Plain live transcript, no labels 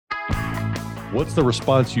What's the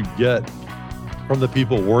response you get from the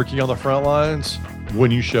people working on the front lines when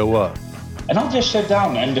you show up? And I'll just sit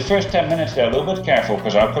down, and the first 10 minutes they're a little bit careful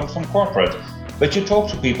because I come from corporate. But you talk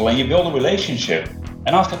to people and you build a relationship.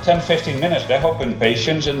 And after 10, 15 minutes, they're hoping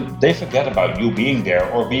patience and they forget about you being there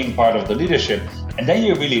or being part of the leadership. And then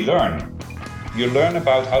you really learn. You learn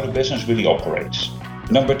about how the business really operates.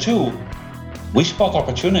 Number two, we spot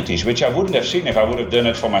opportunities, which I wouldn't have seen if I would have done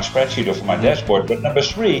it for my spreadsheet or for my dashboard. But number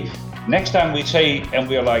three, next time we say, and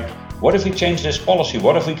we're like, what if we change this policy?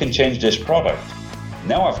 What if we can change this product?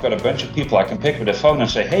 Now I've got a bunch of people I can pick with the phone and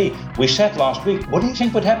say, hey, we said last week, what do you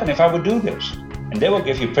think would happen if I would do this? And they will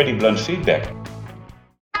give you pretty blunt feedback.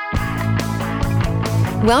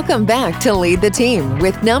 Welcome back to Lead the Team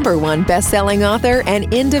with #1 best-selling author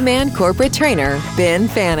and in-demand corporate trainer, Ben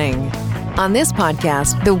Fanning. On this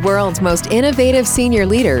podcast, the world's most innovative senior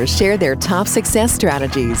leaders share their top success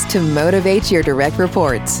strategies to motivate your direct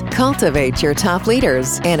reports, cultivate your top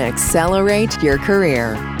leaders, and accelerate your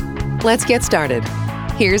career. Let's get started.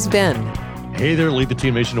 Here's Ben. Hey there, Lead the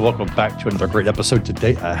Team Nation, and welcome back to another great episode.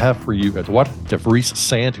 Today, I have for you Eduard Vries,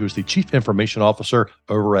 who is the Chief Information Officer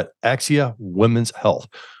over at Axia Women's Health,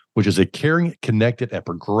 which is a caring, connected, and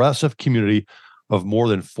progressive community of more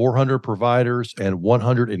than 400 providers and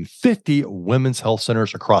 150 women's health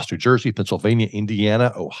centers across New Jersey, Pennsylvania,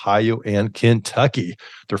 Indiana, Ohio, and Kentucky.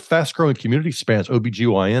 Their fast-growing community spans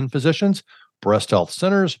OBGYN physicians, breast health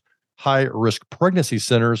centers, high-risk pregnancy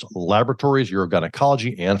centers, laboratories,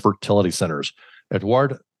 urogynecology, and fertility centers.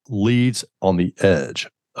 Eduard leads on the edge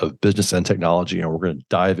of business and technology, and we're going to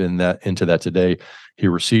dive into that today. He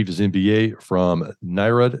received his MBA from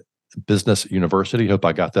Nyrud Business University. Hope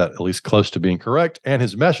I got that at least close to being correct. And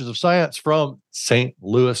his Master's of Science from St.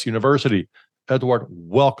 Louis University. Eduard,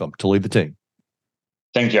 welcome to Lead the Team.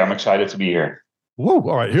 Thank you. I'm excited to be here. Whoa.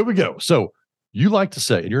 All right, here we go. So you like to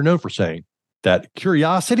say, and you're known for saying, that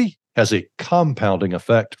curiosity has a compounding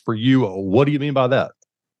effect for you. What do you mean by that?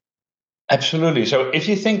 Absolutely. So if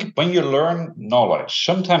you think when you learn knowledge,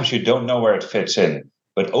 sometimes you don't know where it fits in.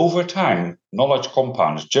 But over time, knowledge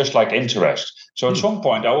compounds, just like interest. So at some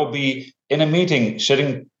point, I will be in a meeting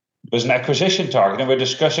sitting with an acquisition target, and we're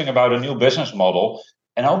discussing about a new business model.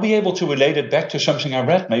 And I'll be able to relate it back to something I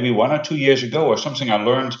read maybe 1 or 2 years ago, or something I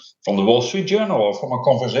learned from the Wall Street Journal or from a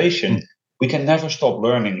conversation. We can never stop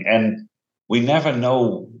learning. And we never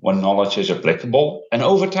know when knowledge is applicable. And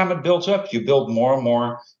over time, it builds up. You build more and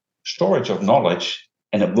more storage of knowledge,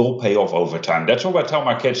 and it will pay off over time. That's what I tell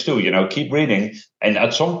my kids too, keep reading. And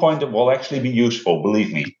at some point, it will actually be useful,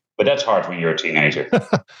 believe me. But that's hard when you're a teenager.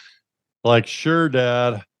 Like, sure,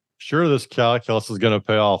 Dad, sure, this calculus is going to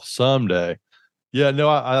pay off someday. Yeah, no,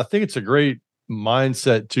 I think it's a great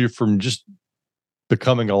mindset too from just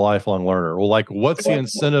becoming a lifelong learner. Well, like, what's the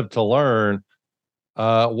incentive to learn?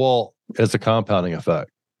 Well, it's a compounding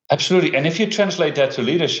effect. Absolutely. And if you translate that to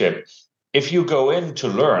leadership, if you go in to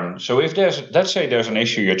learn, so if let's say there's an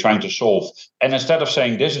issue you're trying to solve, and instead of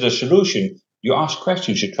saying this is the solution, you ask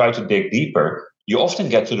questions, you try to dig deeper, you often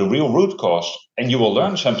get to the real root cause, and you will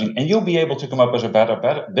learn something, and you'll be able to come up with a better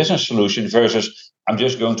business solution versus I'm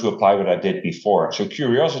just going to apply what I did before. So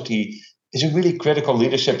curiosity is a really critical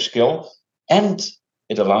leadership skill, and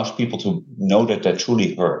it allows people to know that they're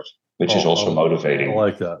truly heard, which is also motivating.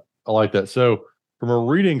 I like that. So from a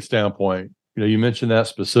reading standpoint, you mentioned that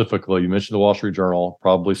specifically. You mentioned the Wall Street Journal,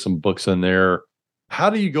 probably some books in there. How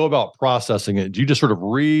do you go about processing it? Do you just sort of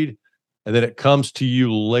read and then it comes to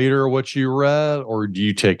you later what you read, or do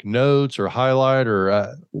you take notes or highlight,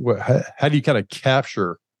 or how do you kind of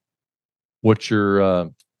capture what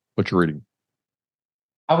you're reading?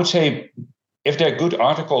 I would say if they're good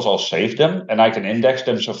articles, I'll save them and I can index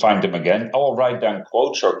them, so find them again. I will write down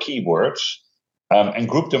quotes or keywords and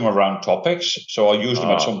group them around topics. So I'll use them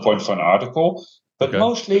at some point for an article. But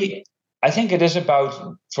mostly, I think it is about,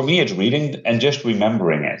 for me, it's reading and just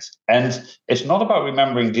remembering it. And it's not about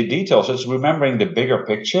remembering the details, it's remembering the bigger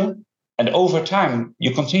picture. And over time,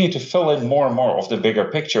 you continue to fill in more and more of the bigger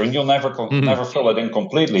picture, and you'll never fill it in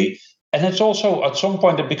completely. And it's also, at some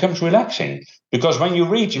point, it becomes relaxing. Because when you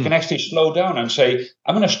read, you can actually slow down and say,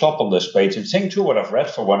 I'm going to stop on this page and think through what I've read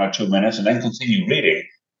for 1 or 2 minutes and then continue reading.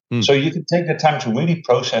 So you can take the time to really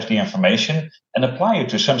process the information and apply it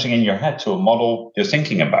to something in your head, to a model you're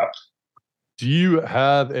thinking about. Do you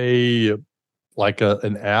have an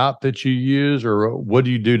app that you use, or what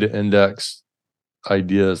do you do to index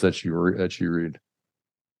ideas that you read?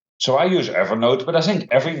 So I use Evernote, but I think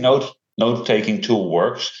every note-taking tool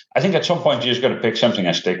works. I think at some point you just got to pick something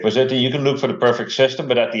and stick with it, and you can look for the perfect system,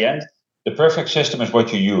 but at the end, the perfect system is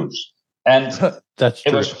what you use. And that's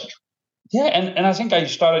true. And I think I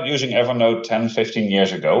started using Evernote 10, 15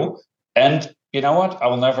 years ago, and you know what? I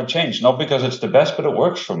will never change. Not because it's the best, but it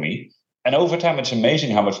works for me. And over time, it's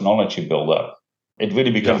amazing how much knowledge you build up. It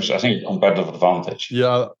really becomes, I think, a competitive advantage.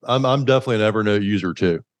 Yeah, I'm definitely an Evernote user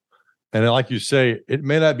too. And like you say, it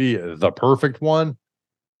may not be the perfect one,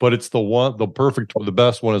 but it's the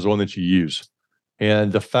best one is the one that you use.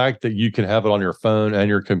 And the fact that you can have it on your phone and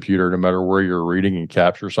your computer, no matter where you're reading and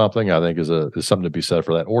capture something, I think is something to be said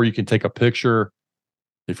for that. Or you can take a picture.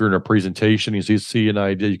 If you're in a presentation, you see an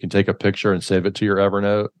idea, you can take a picture and save it to your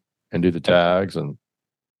Evernote and do the tags. And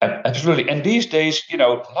absolutely. And these days,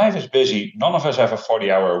 life is busy. None of us have a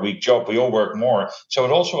 40-hour-a-week job. We all work more. So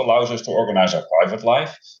it also allows us to organize our private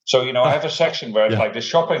life. So, I have a section where it's like the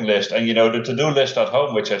shopping list and, the to-do list at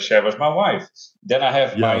home, which I share with my wife. Then I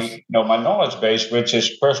have my knowledge base, which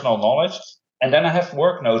is personal knowledge. And then I have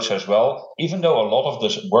work notes as well, even though a lot of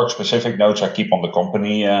the work-specific notes I keep on the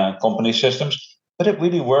company systems. But it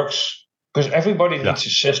really works because everybody needs a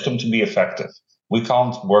system to be effective. We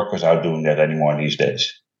can't work without doing that anymore these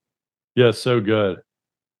days. Yeah, so good.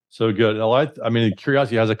 So good. I mean,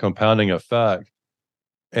 curiosity has a compounding effect,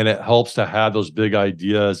 and it helps to have those big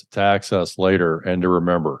ideas to access later and to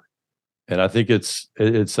remember. And I think it's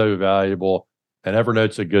so valuable. And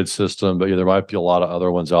Evernote's a good system, but there might be a lot of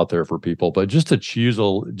other ones out there for people. But just to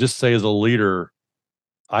just say as a leader,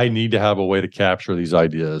 I need to have a way to capture these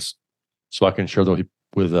ideas so I can share them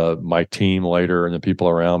with my team later and the people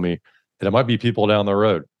around me. And it might be people down the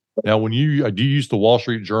road. Now, do you use the Wall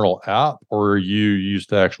Street Journal app or you use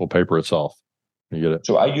the actual paper itself? You get it?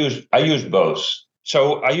 So I use both.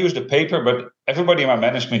 So I use the paper, but everybody in my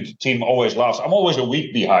management team always laughs. I'm always a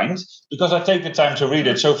week behind because I take the time to read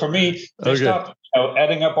it. So for me, they start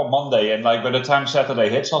adding up on Monday, and like by the time Saturday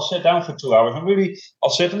hits, I'll sit down for 2 hours and really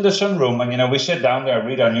I'll sit in the sunroom and we sit down there,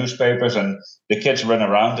 read our newspapers, and the kids run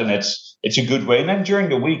around, and it's a good way. And then during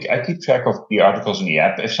the week, I keep track of the articles in the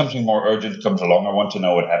app. If something more urgent comes along, I want to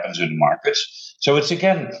know what happens in the markets. So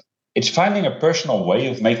it's finding a personal way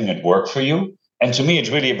of making it work for you. And to me, it's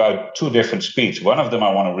really about two different speeds. One of them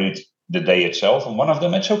I want to read the day itself, and one of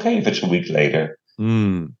them it's okay if it's a week later.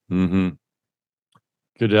 Mm-hmm.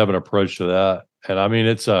 Good to have an approach to that. And I mean,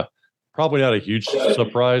 it's probably not a huge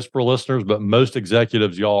surprise for listeners, but most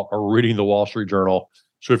executives, y'all, are reading the Wall Street Journal.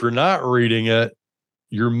 So if you're not reading it,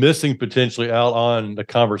 you're missing potentially out on the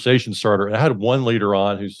conversation starter. And I had one leader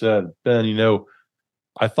on who said, Ben,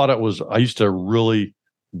 I used to really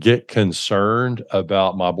get concerned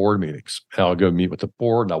about my board meetings. And I'll go meet with the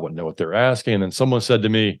board and I wouldn't know what they're asking. And then someone said to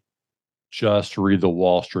me, just read the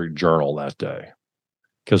Wall Street Journal that day,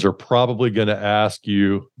 because they're probably going to ask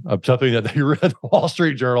you something that they read the Wall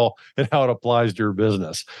Street Journal and how it applies to your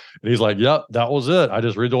business. And he's like, yep, that was it. I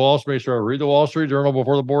just read the Wall Street Journal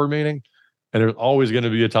before the board meeting. And there's always going to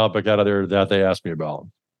be a topic out of there that they ask me about.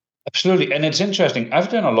 Absolutely. And it's interesting. I've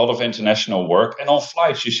done a lot of international work, and on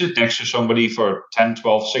flights, you sit next to somebody for 10,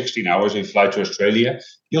 12, 16 hours. You fly to Australia,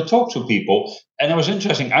 you'll talk to people. And it was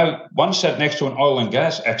interesting. I once sat next to an oil and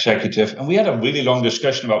gas executive, and we had a really long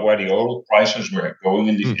discussion about where the oil prices were going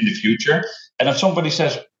in the future. And if somebody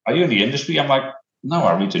says, are you in the industry? I'm like, no,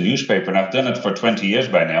 I read the newspaper, and I've done it for 20 years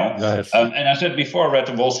by now. Nice. And I said before, I read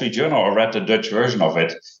the Wall Street Journal, or read the Dutch version of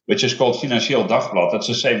it, which is called Financieel Dagblad. That's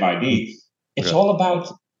the same idea. It's all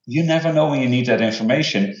about, you never know when you need that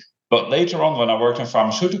information. But later on, when I worked in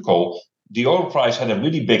pharmaceutical, the oil price had a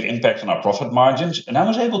really big impact on our profit margins. And I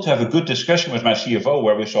was able to have a good discussion with my CFO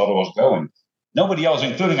where we thought it was going. Nobody else,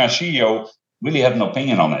 including our CEO, really had an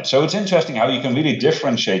opinion on it. So it's interesting how you can really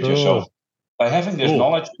differentiate yourself by having this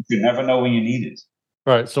knowledge, but you never know when you need it.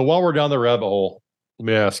 All right. So while we're down the rabbit hole, let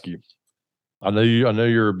me ask you. I know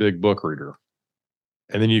you're a big book reader.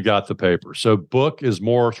 And then you got the paper. So book is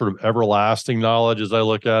more sort of everlasting knowledge as I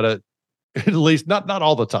look at it, at least not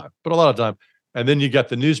all the time, but a lot of time. And then you got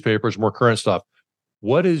the newspapers, more current stuff.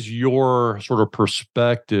 What is your sort of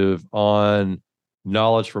perspective on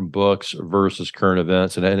knowledge from books versus current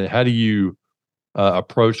events? And how do you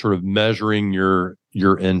approach sort of measuring your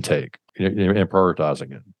intake and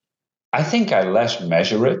prioritizing it? I think I less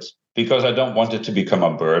measure it because I don't want it to become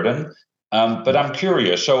a burden. But I'm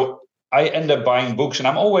curious. So I end up buying books, and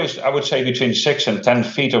I'm always, I would say, between 6 and 10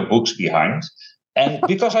 feet of books behind. And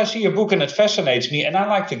because I see a book and it fascinates me, and I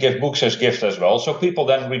like to give books as gift as well. So people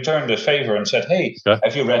then return the favor and said, hey,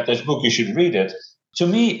 have you read this book? You should read it. To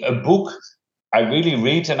me, a book, I really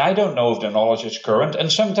read, and I don't know if the knowledge is current.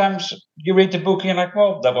 And sometimes you read the book and you're like,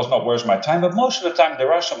 well, that was not worth my time. But most of the time,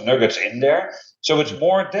 there are some nuggets in there. So it's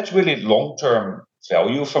more, that's really long-term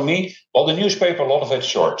value for me. Well, the newspaper, a lot of it's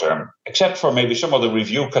short-term, except for maybe some of the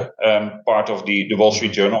review part of the Wall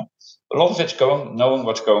Street Journal. A lot of it's knowing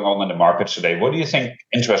what's going on in the markets today. What do you think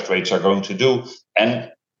interest rates are going to do?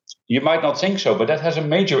 And, you might not think so, but that has a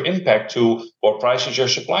major impact to what prices your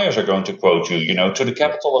suppliers are going to quote you, to the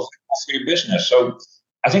capital of your business. So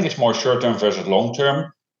I think it's more short-term versus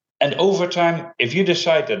long-term. And over time, if you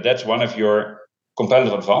decide that that's one of your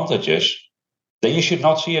competitive advantages, then you should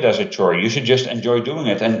not see it as a chore. You should just enjoy doing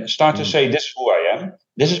it and start to say, this is who I am.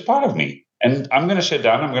 This is part of me. And I'm going to sit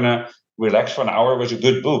down. I'm going to relax for an hour with a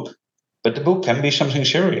good book. But the book can be something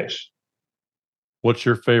serious. What's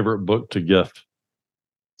your favorite book to gift?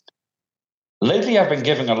 Lately, I've been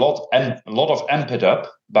giving a lot of Amp It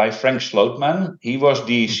Up by Frank Slootman. He was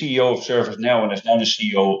the CEO of ServiceNow and is now the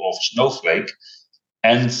CEO of Snowflake.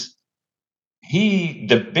 And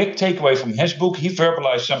the big takeaway from his book, he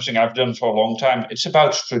verbalized something I've done for a long time. It's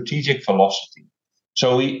about strategic velocity.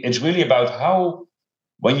 So it's really about how,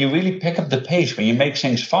 when you really pick up the pace, when you make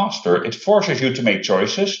things faster, it forces you to make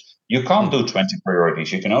choices. You can't do 20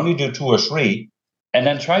 priorities. You can only do 2 or 3, and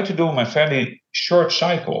then try to do them in fairly short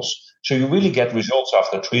cycles. So you really get results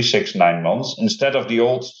after 3, 6, 9 months, instead of the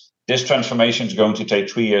old, this transformation is going to take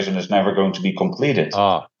 3 years and it's never going to be completed.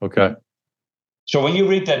 Okay. So when you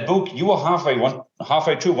read that book, you will halfway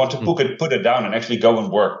through want to put it down and actually go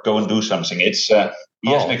and work, go and do something. He has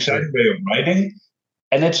an exciting way of writing,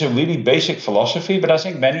 and it's a really basic philosophy, but I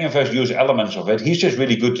think many of us use elements of it. He's just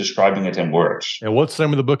really good describing it in words. And what's the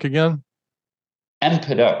name of the book again? Amp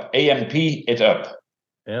It Up. A-M-P It Up.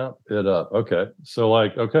 Amp It Up. Okay. So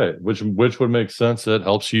which would make sense. It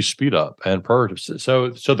helps you speed up and prioritize. So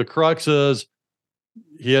the crux is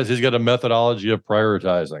he's got a methodology of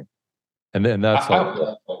prioritizing. And then that's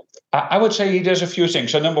I would say he does a few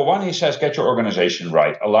things. So number one, he says, get your organization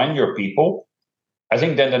right, align your people. I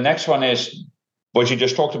think then the next one is what you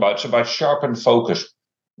just talked about. It's about sharpen focus.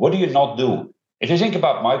 What do you not do? If you think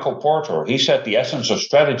about Michael Porter, he said the essence of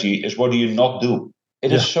strategy is what do you not do?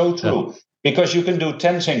 It is so true, because you can do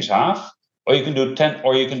 10 things half, or you can do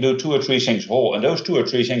 2 or 3 things whole, and those 2 or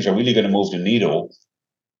 3 things are really going to move the needle.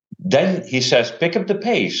 Then he says, pick up the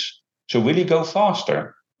pace, so really go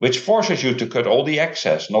faster, which forces you to cut all the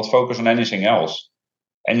excess, not focus on anything else.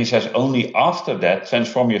 And he says, only after that,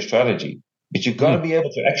 transform your strategy. But you've got to be able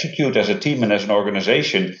to execute as a team and as an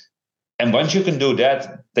organization. And once you can do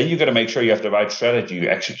that, then you've got to make sure you have the right strategy, you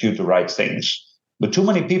execute the right things. But too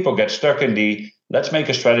many people get stuck in the, let's make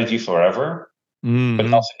a strategy forever, but nothing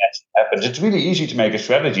actually happens. It's really easy to make a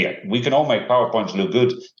strategy. We can all make PowerPoints look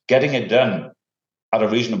good. Getting it done at a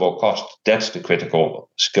reasonable cost, that's the critical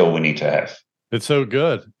skill we need to have. It's so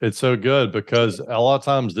good. It's so good because a lot of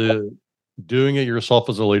times doing it yourself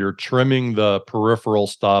as a leader, trimming the peripheral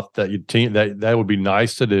stuff that that would be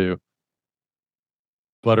nice to do,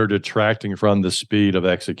 but are detracting from the speed of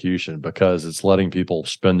execution because it's letting people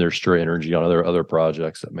spend their straight energy on other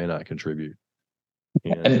projects that may not contribute.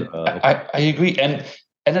 And I agree. And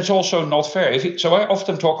it's also not fair. So I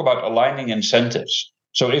often talk about aligning incentives.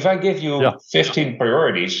 So if I give you 15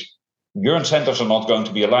 priorities, your incentives are not going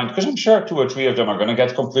to be aligned, because I'm sure 2 or 3 of them are going to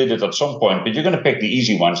get completed at some point, but you're going to pick the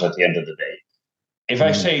easy ones at the end of the day. If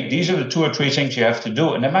I say these are the 2 or 3 things you have to do,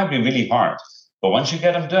 and it might be really hard, but once you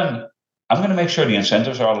get them done, I'm going to make sure the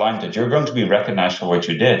incentives are aligned, that you're going to be recognized for what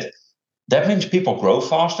you did. That means people grow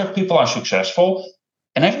faster, people are successful,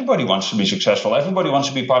 and everybody wants to be successful. Everybody wants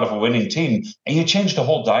to be part of a winning team, and you change the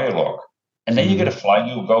whole dialogue. And then you get a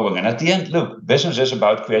flywheel going. And at the end, look, business is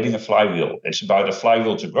about creating a flywheel. It's about a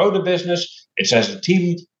flywheel to grow the business. It's as a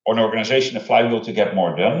team or an organization, a flywheel to get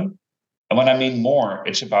more done. And when I mean more,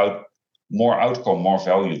 it's about more outcome, more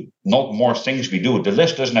value, not more things we do. The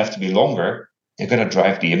list doesn't have to be longer. You're going to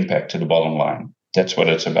drive the impact to the bottom line. That's what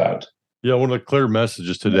it's about. Yeah, one of the clear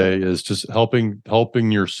messages today is just helping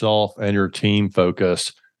yourself and your team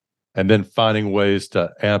focus, and then finding ways to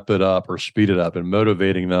amp it up or speed it up and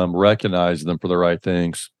motivating them, recognizing them for the right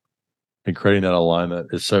things, and creating that alignment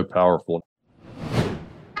is so powerful.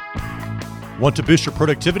 Want to boost your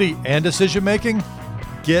productivity and decision-making?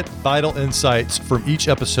 Get vital insights from each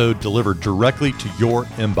episode delivered directly to your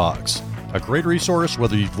inbox. A great resource,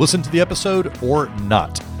 whether you've listened to the episode or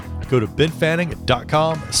not. Go to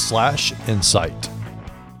benfanning.com/insight.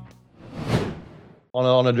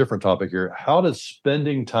 On a different topic here, how does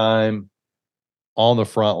spending time on the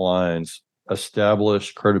front lines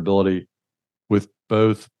establish credibility with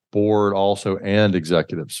both board also and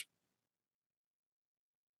executives?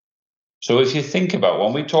 So if you think about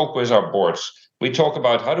when we talk with our boards, we talk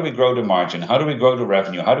about how do we grow the margin? How do we grow the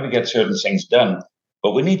revenue? How do we get certain things done?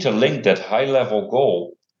 But we need to link that high-level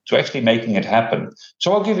goal to actually making it happen.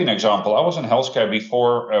 So I'll give you an example. I was in healthcare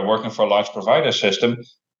before working for a large provider system.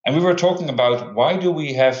 And we were talking about why do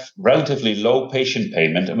we have relatively low patient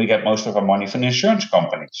payment and we get most of our money from insurance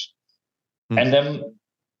companies? And then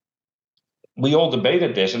we all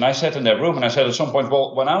debated this, and I sat in that room and I said at some point,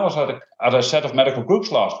 well, when I was at a set of medical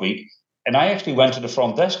groups last week, and I actually went to the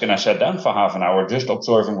front desk and I sat down for half an hour just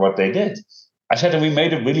observing what they did. I said, and we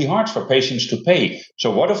made it really hard for patients to pay.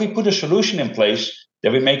 So what if we put a solution in place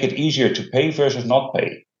that we make it easier to pay versus not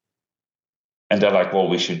pay? And they're like, well,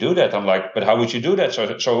 we should do that. I'm like, but how would you do that? So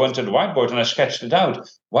I went to the whiteboard and I sketched it out.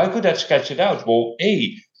 Why could I sketch it out? Well,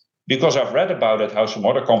 because I've read about it, how some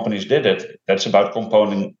other companies did it. That's about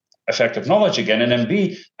compounding effective knowledge again. And then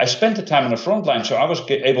B, I spent the time on the front line, so I was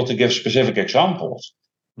able to give specific examples.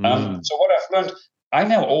 So what I've learned, I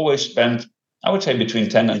now always spend, I would say, between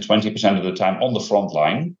 10 and 20% of the time on the front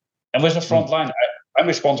line. And with the front line, I'm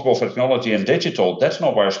responsible for technology and digital. That's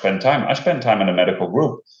not where I spend time. I spend time in a medical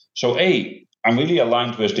group. So I'm really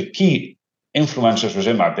aligned with the key influencers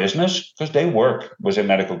within my business because they work within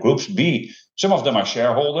medical groups. B, some of them are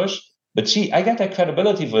shareholders. But C, I get that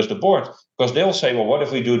credibility with the board because they'll say, well, what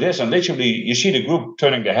if we do this? And literally, you see the group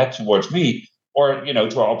turning their head towards me or,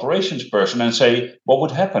 to our operations person and say, what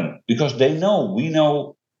would happen? Because we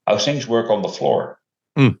know how things work on the floor.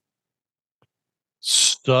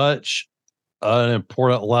 Such an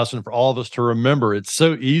important lesson for all of us to remember. It's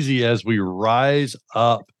so easy as we rise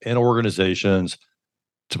up in organizations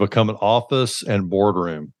to become an office and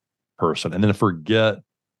boardroom person and then forget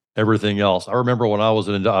everything else. I remember when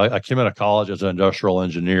I came out of college as an industrial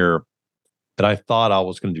engineer, and I thought I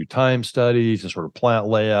was going to do time studies and sort of plant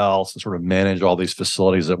layouts and sort of manage all these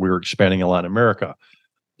facilities that we were expanding in Latin America.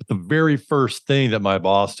 But the very first thing that my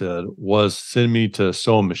boss did was send me to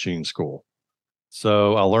sewing machine school.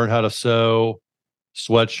 So I learned how to sew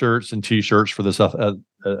sweatshirts and T-shirts for this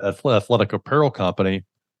athletic apparel company.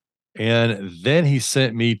 And then he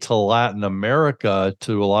sent me to Latin America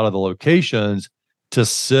to a lot of the locations to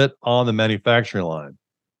sit on the manufacturing line.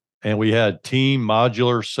 And we had team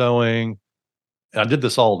modular sewing. And I did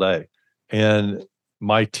this all day. And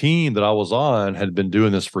my team that I was on had been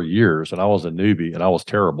doing this for years, and I was a newbie and I was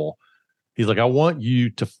terrible. He's like, I want you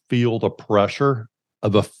to feel the pressure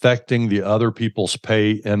of affecting the other people's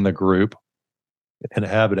pay in the group and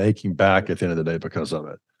have it aching back at the end of the day because of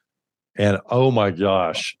it. And oh my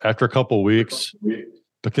gosh, after a couple of weeks,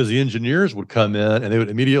 because the engineers would come in and they would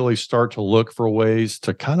immediately start to look for ways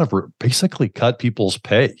to kind of basically cut people's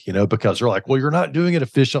pay, because they're like, well, you're not doing it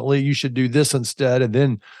efficiently. You should do this instead. And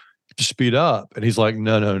then to speed up. And he's like,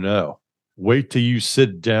 no. Wait till you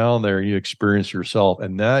sit down there and you experience yourself.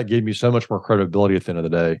 And that gave me so much more credibility at the end of the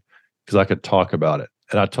day because I could talk about it.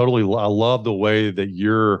 And I love the way that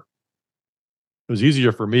it was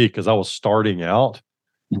easier for me because I was starting out.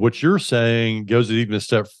 What you're saying goes even a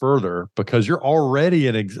step further because you're already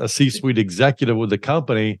a C-suite executive with the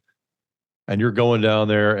company and you're going down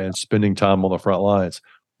there and spending time on the front lines.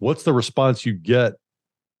 What's the response you get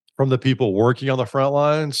from the people working on the front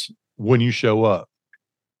lines when you show up?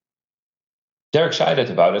 They're excited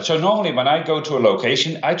about it. So normally when I go to a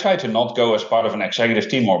location, I try to not go as part of an executive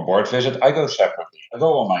team or board visit. I go separately. I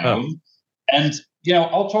go on my own. And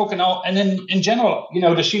I'll talk and in general,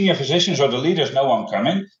 the senior physicians or the leaders know I'm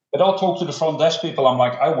coming, but I'll talk to the front desk people. I'm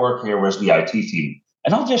like, I work here with the IT team.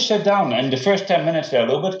 And I'll just sit down. And the first 10 minutes, they're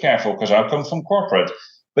a little bit careful because I come from corporate.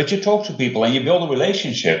 But you talk to people and you build a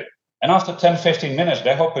relationship. And after 10, 15 minutes,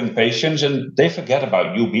 they hop in patience and they forget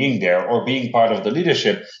about you being there or being part of the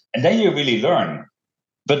leadership. And then you really learn.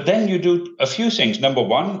 But then you do a few things. Number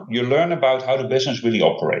one, you learn about how the business really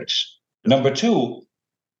operates. Number two,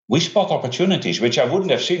 we spot opportunities, which I wouldn't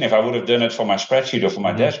have seen if I would have done it for my spreadsheet or for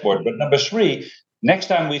my dashboard. But number three, next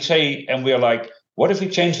time we say, and we're like, what if we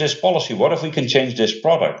change this policy? What if we can change this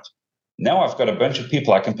product? Now I've got a bunch of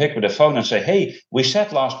people I can pick with the phone and say, hey, we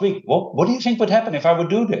said last week, well, what do you think would happen if I would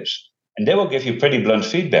do this? And they will give you pretty blunt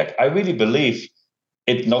feedback. I really believe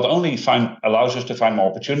it not only allows us to find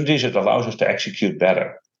more opportunities, it allows us to execute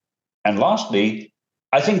better. And lastly,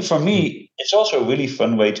 I think for me, it's also a really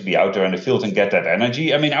fun way to be out there in the field and get that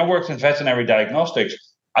energy. I mean, I worked in veterinary diagnostics.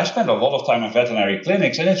 I spend a lot of time in veterinary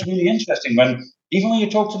clinics, and it's really interesting even when you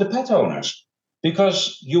talk to the pet owners,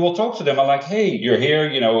 because you will talk to them and like, hey, you're here,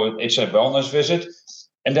 it's a wellness visit.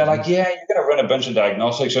 And they're like, yeah, you're going to run a bunch of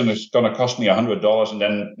diagnostics and it's going to cost me $100 and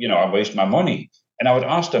then, I waste my money. And I would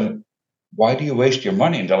ask them, why do you waste your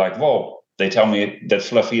money? And they're like, well, they tell me that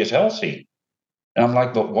Fluffy is healthy. And I'm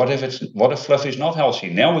like, but what if Fluffy is not healthy?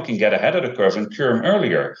 Now we can get ahead of the curve and cure him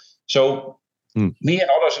earlier. So me and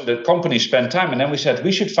others in the company spent time. And then we said,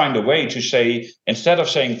 we should find a way to say, instead of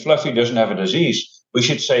saying Fluffy doesn't have a disease, we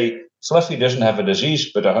should say Fluffy doesn't have a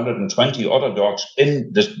disease, but 120 other dogs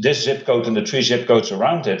in this zip code and the 3 zip codes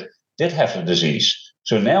around it did have the disease.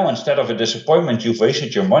 So now instead of a disappointment, you've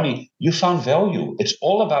wasted your money, you found value. It's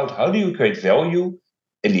all about how do you create value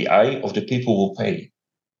in the eye of the people who pay.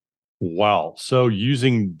 Wow. So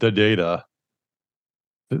using the data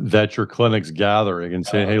that your clinic's gathering and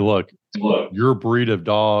saying, hey, look, your breed of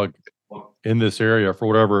dog in this area, for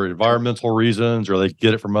whatever environmental reasons, or they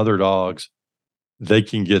get it from other dogs, they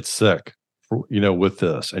can get sick, with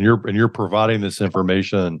this. And you're providing this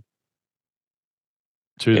information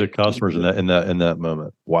to the customers in that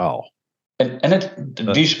moment. Wow. And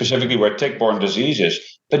these specifically were tick-borne diseases.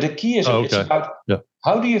 But the key is it's about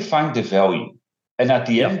how do you find the value? And at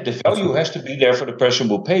the end, the value has to be there for the person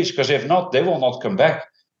who pays, because if not, they will not come back.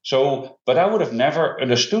 So, but I would have never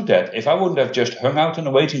understood that if I wouldn't have just hung out in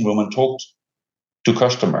the waiting room and talked to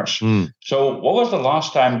customers. So what was the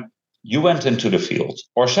last time you went into the field?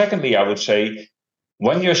 Or secondly, I would say,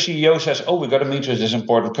 when your CEO says, we got to meet with this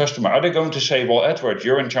important customer, are they going to say, well, Eduard,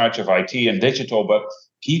 you're in charge of IT and digital, but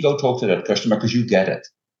can you go talk to that customer because you get it?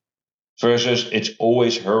 Versus it's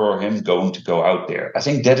always her or him going to go out there. I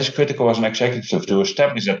think that is critical as an executive, to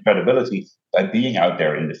establish that credibility by being out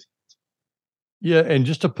there in the field. Yeah, and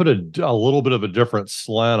just to put a little bit of a different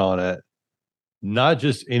slant on it, not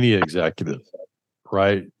just any executive,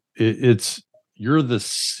 right? It's you're the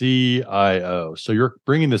CIO, so you're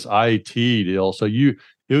bringing this IT deal. So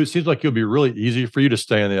it seems like it'll be really easy for you to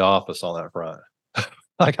stay in the office on that front.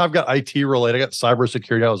 Like I've got IT related, I got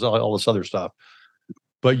cybersecurity, all this other stuff,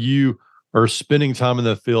 but you are spending time in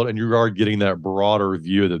the field and you are getting that broader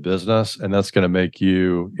view of the business, and that's going to make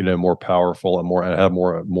you, more powerful and have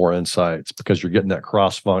more insights, because you're getting that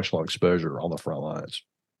cross-functional exposure on the front lines.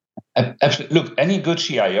 Absolutely. Look, any good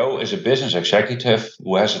CIO is a business executive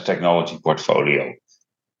who has a technology portfolio.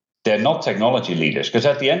 They're not technology leaders, because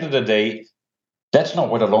at the end of the day, that's not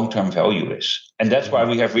where the long-term value is. And that's why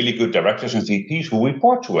we have really good directors and VPs who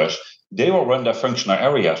report to us. They will run their functional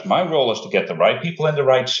areas. My role is to get the right people in the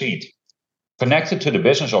right seat, connected to the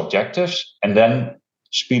business objectives, and then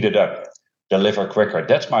speed it up, deliver quicker.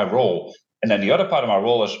 That's my role. And then the other part of my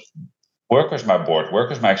role is work with my board, work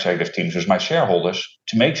with my executive teams, with my shareholders,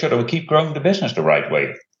 to make sure that we keep growing the business the right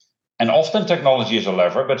way. And often technology is a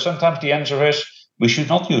lever, but sometimes the answer is we should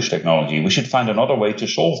not use technology. We should find another way to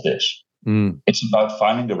solve this. It's about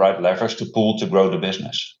finding the right levers to pull to grow the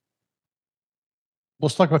business.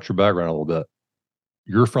 Let's talk about your background a little bit.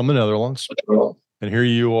 You're from the Netherlands, and here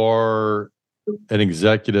you are, an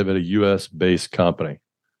executive at a U.S.-based company.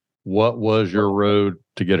 What was your road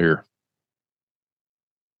to get here?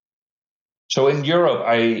 So in Europe,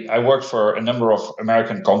 I worked for a number of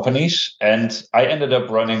American companies, and I ended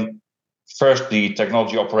up running first the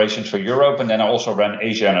technology operations for Europe, and then I also ran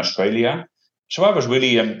Asia and Australia. So I was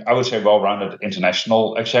really, I would say, well-rounded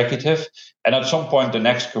international executive. And at some point, the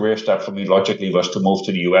next career step for me, logically, was to move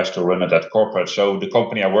to the US to run it at corporate. So the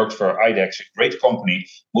company I worked for, IDEX, a great company,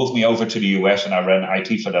 moved me over to the US, and I ran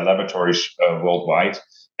IT for the laboratories worldwide.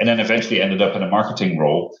 And then eventually ended up in a marketing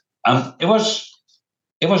role. It was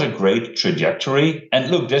a great trajectory. And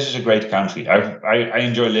look, this is a great country. I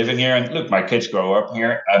enjoy living here. And look, my kids grow up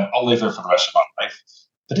here. I'll live here for the rest of my life.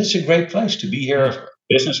 But it's a great place to be here.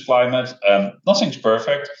 Business climate, nothing's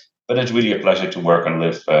perfect, but it's really a pleasure to work and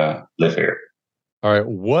live here. All right.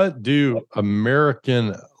 What do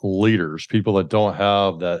American leaders, people that don't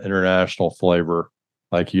have that international flavor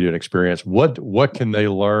like you did experience, what can they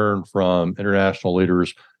learn from international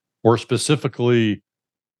leaders, or specifically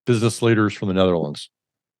business leaders from the Netherlands?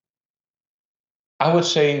 I would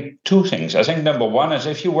say two things. I think number one is,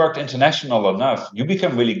 if you worked international enough, you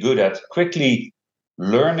become really good at quickly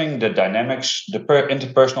learning the dynamics, the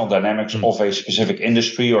interpersonal dynamics of a specific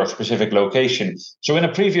industry or a specific location. So in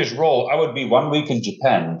a previous role, I would be 1 week in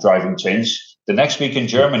Japan driving change, the next week in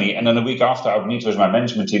Germany, and then the week after I would meet with my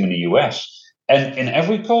management team in the US. And in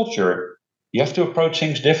every culture, you have to approach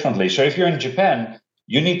things differently. So if you're in Japan,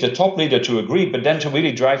 you need the top leader to agree, but then to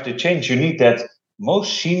really drive the change, you need that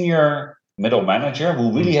most senior middle manager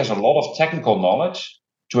who really has a lot of technical knowledge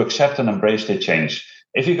to accept and embrace the change.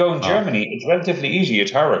 If you go in Germany, it's relatively easy.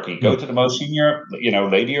 It's hierarchy. Go to the most senior,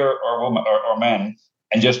 lady or woman or man,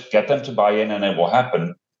 and just get them to buy in, and it will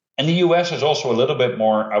happen. And the US is also a little bit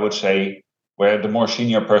more, I would say, where the more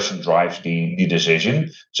senior person drives the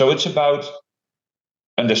decision. So it's about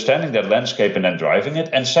understanding that landscape and then driving it.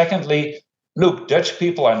 And secondly, look, Dutch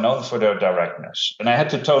people are known for their directness. And I had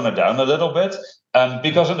to tone it down a little bit.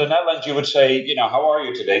 Because in the Netherlands, you would say, how are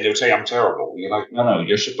you today? They would say, I'm terrible. You're like, no,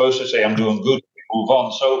 you're supposed to say, I'm doing good. Move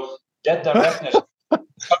on. So that directness.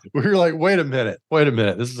 We're like, wait a minute.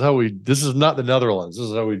 This is not the Netherlands. This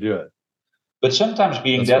is how we do it. But sometimes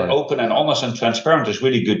being open and honest and transparent is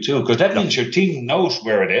really good too, because that means your team knows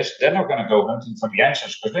where it is. They're not going to go hunting for the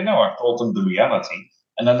answers because they know I've told them the reality,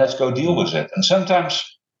 and then let's go deal with it. And sometimes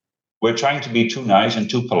we're trying to be too nice and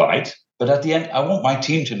too polite. But at the end, I want my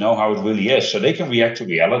team to know how it really is so they can react to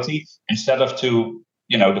reality instead of to,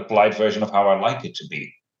 the polite version of how I like it to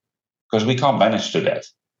be. Because we can't manage to that.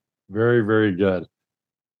 Very, very good.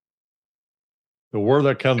 The word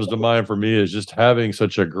that comes to mind for me is just having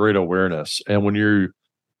such a great awareness. And when you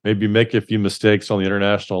maybe make a few mistakes on the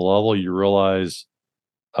international level, you realize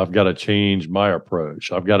I've got to change my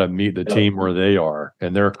approach. I've got to meet the team where they are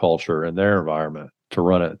and their culture and their environment to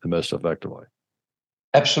run it the most effectively.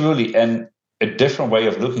 Absolutely. And a different way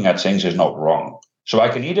of looking at things is not wrong. So I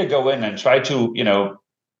can either go in and try to,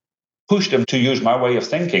 push them to use my way of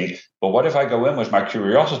thinking. But what if I go in with my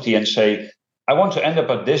curiosity and say, I want to end up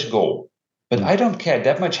at this goal, but I don't care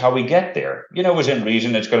that much how we get there. Within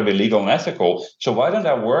reason, it's going to be legal and ethical. So why don't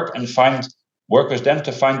I work with them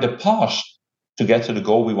to find the path to get to the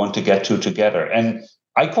goal we want to get to together? And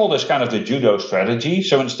I call this kind of the judo strategy.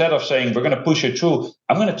 So instead of saying we're going to push it through,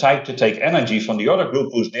 I'm going to try to take energy from the other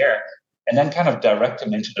group who's there and then kind of direct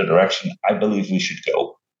them into the direction I believe we should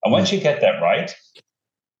go. And once you get that right,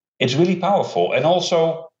 it's really powerful. And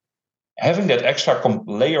also having that extra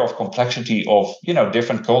layer of complexity of,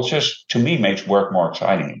 different cultures, to me, makes work more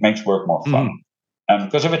exciting. It makes work more fun.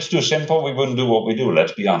 Because if it's too simple, we wouldn't do what we do.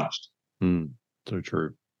 Let's be honest. So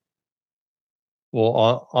true.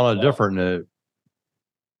 Well, on a different note,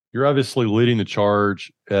 you're obviously leading the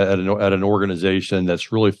charge at an organization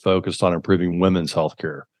that's really focused on improving women's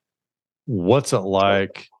healthcare. What's it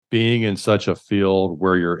like being in such a field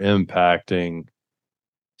where you're impacting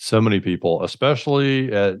so many people,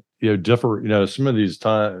 especially at different, some of these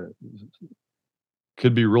times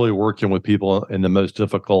could be really working with people in the most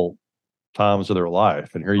difficult times of their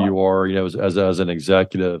life, and here you are, as an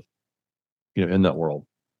executive, in that world.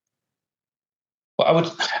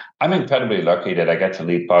 Well, I'm incredibly lucky that I get to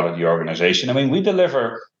lead part of the organization. I mean, we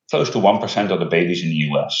deliver close to 1% of the babies in the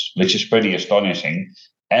US, which is pretty astonishing.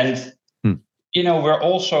 And we're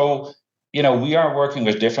also, we are working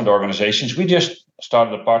with different organizations. We just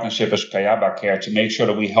started a partnership with Kayaba Care to make sure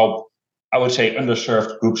that we help, I would say,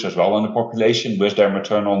 underserved groups as well in the population with their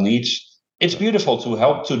maternal needs. It's beautiful to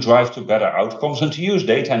help to drive to better outcomes and to use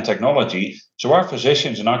data and technology so our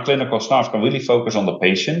physicians and our clinical staff can really focus on the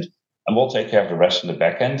patient, and we'll take care of the rest in the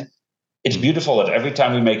back end. It's beautiful that every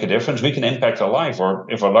time we make a difference, we can impact a life, or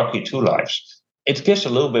if we're lucky, 2 lives. It gives a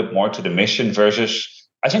little bit more to the mission versus,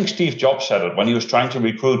 I think Steve Jobs said it when he was trying to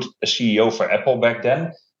recruit a CEO for Apple back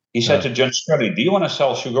then. He said to John Scully, do you want to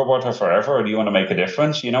sell sugar water forever, or do you want to make a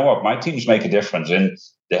difference? You know what? My teams make a difference in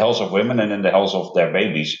the health of women and in the health of their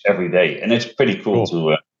babies every day. And it's pretty cool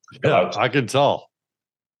to I can tell.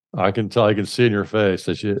 I can see in your face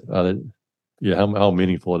that how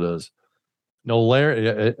meaningful it is. No,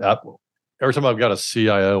 Larry, every time I've got a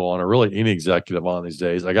CIO on, or really any executive on these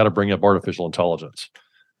days, I got to bring up artificial intelligence.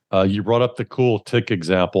 You brought up the cool tick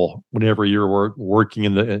example whenever you were working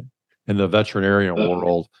in the veterinarian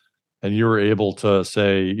world, and you were able to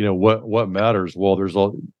say, what matters. Well,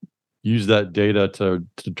 use that data to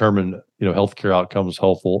determine, healthcare outcomes,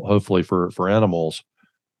 hopefully for animals.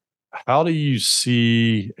 How do you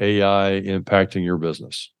see AI impacting your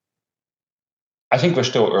business? I think we're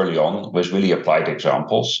still early on with really applied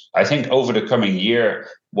examples. I think over the coming year,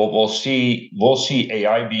 what we'll see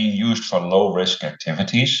AI being used for low risk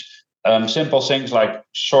activities. Simple things like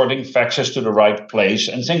sorting faxes to the right place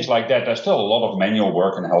and things like that. There's still a lot of manual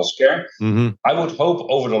work in healthcare. I would hope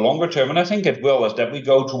over the longer term, and I think it will, is that we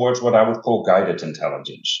go towards what I would call guided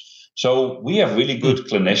intelligence. So we have really good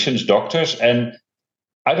clinicians, doctors, and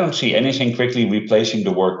I don't see anything quickly replacing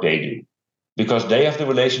the work they do, because they have the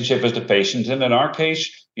relationship with the patient. And in our case,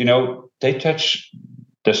 they touch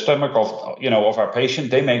the stomach of our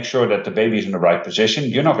patient. They make sure that the baby is in the right position.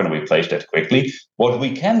 You're not going to replace that quickly. What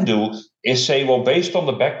we can do is say, well, based on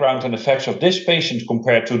the background and effects of this patient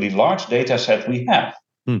compared to the large data set we have,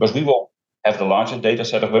 because we will have the largest data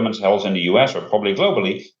set of women's health in the US or probably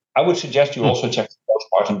globally, I would suggest you also check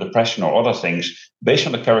postpartum depression or other things based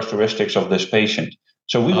on the characteristics of this patient.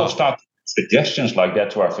 So we will start suggestions like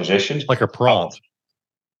that to our physicians. Like a prompt.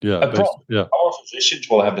 Our physicians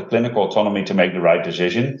will have the clinical autonomy to make the right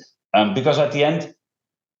decision. Because at the end,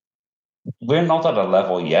 we're not at a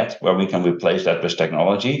level yet where we can replace that with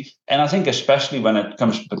technology. And I think especially when it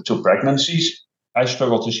comes to pregnancies, I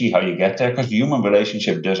struggle to see how you get there, because the human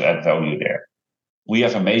relationship does add value there. We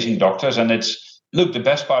have amazing doctors, and the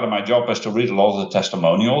best part of my job is to read a lot of the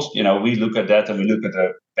testimonials. We look at that and we look at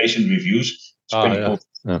the patient reviews. It's pretty cool.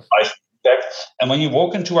 Yeah. And when you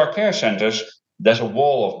walk into our care centers, there's a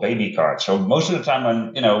wall of baby cards. So most of the time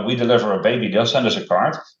when, we deliver a baby, they'll send us a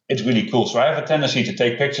card. It's really cool. So I have a tendency to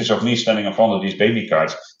take pictures of me standing in front of these baby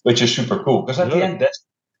cards, which is super cool. Because at the end, that's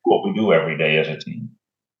what we do every day as a team.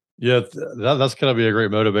 Yeah, that's going to be a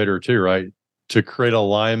great motivator too, right? To create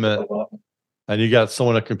alignment. And you got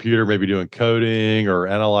someone at a computer maybe doing coding or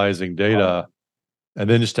analyzing data. And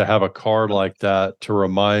then just to have a card like that to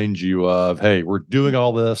remind you of, hey, we're doing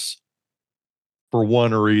all this for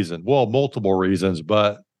one reason. Well, multiple reasons,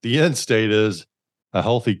 but the end state is a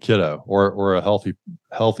healthy kiddo or a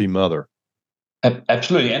healthy mother.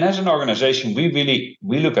 Absolutely. And as an organization, we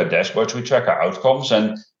look at dashboards, we track our outcomes,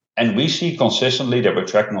 and we see consistently that we're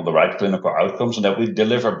tracking on the right clinical outcomes and that we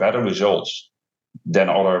deliver better results than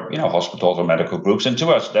other, hospitals or medical groups. And to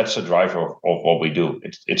us, that's a driver of what we do.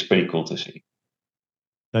 It's pretty cool to see.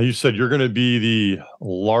 Now, you said you're going to be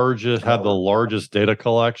have the largest data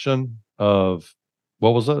collection of,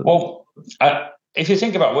 what was it? Well, if you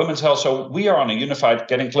think about women's health, so we are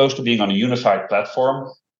getting close to being on a unified platform.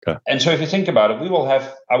 Okay. And so if you think about it, we will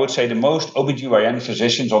have, I would say, the most OBGYN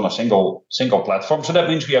physicians on a single platform. So that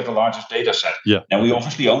means we have the largest data set. Yeah. And we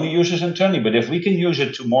obviously only use this internally, but if we can use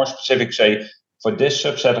it to more specific, say, for this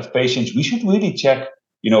subset of patients, we should really check,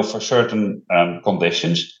 for certain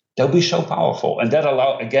conditions. They'll be so powerful. And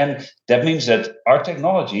that means that our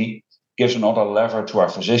technology gives another lever to our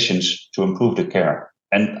physicians to improve the care.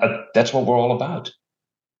 And that's what we're all about.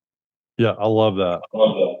 Yeah, I love that.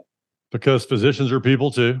 Because physicians are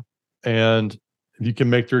people too. And you can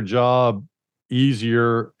make their job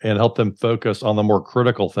easier and help them focus on the more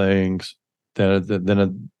critical things,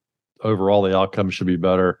 then overall the outcome should be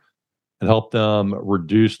better, and help them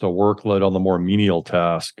reduce the workload on the more menial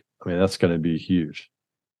task. I mean, that's going to be huge.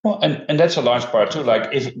 Well, and that's a large part too.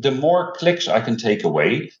 Like, if the more clicks I can take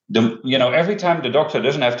away, every time the doctor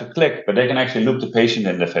doesn't have to click, but they can actually look the patient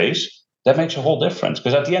in the face, that makes a whole difference.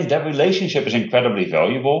 Because at the end, that relationship is incredibly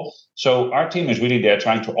valuable. So our team is really there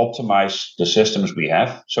trying to optimize the systems we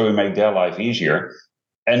have, so we make their life easier.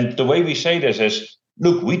 And the way we say this is,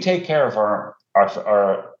 look, we take care of our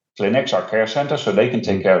clinics, our care centers, so they can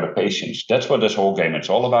take care of the patients. That's what this whole game. It's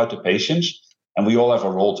all about the patients. And we all have a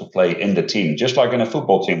role to play in the team. Just like in a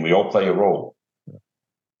football team, we all play a role.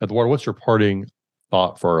 Eduard, what's your parting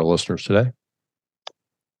thought for our listeners today?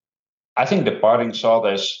 I think the parting thought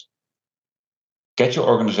is, get your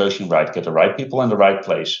organization right, get the right people in the right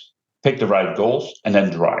place, pick the right goals, and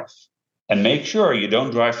then drive. And make sure you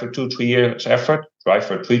don't drive for 2-3 years effort, drive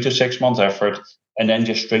for 3 to 6 months effort, and then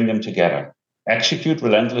just string them together. Execute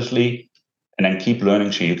relentlessly, and then keep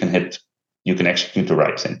learning so you can execute the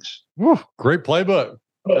right things. Woo, great playbook.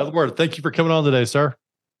 Eduard, thank you for coming on today, sir.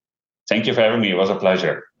 Thank you for having me. It was a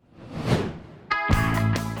pleasure.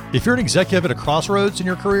 If you're an executive at a crossroads in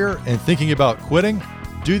your career and thinking about quitting,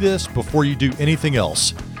 do this before you do anything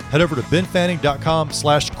else. Head over to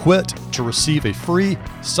benfanning.com/quit to receive a free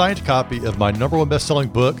signed copy of my #1 best-selling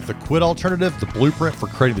book, The Quit Alternative, the blueprint for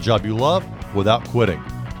creating the job you love without quitting.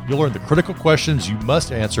 You'll learn the critical questions you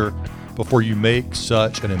must answer before you make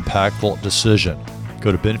such an impactful decision.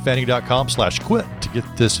 Go to benfanning.com/quit to get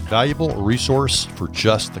this valuable resource for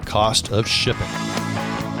just the cost of shipping.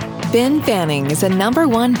 Ben Fanning is a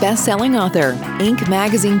 #1 best-selling author, Inc.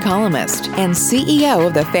 magazine columnist, and CEO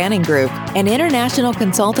of the Fanning Group, an international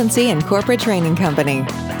consultancy and corporate training company.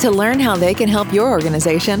 To learn how they can help your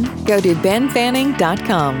organization, go to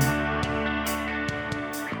benfanning.com.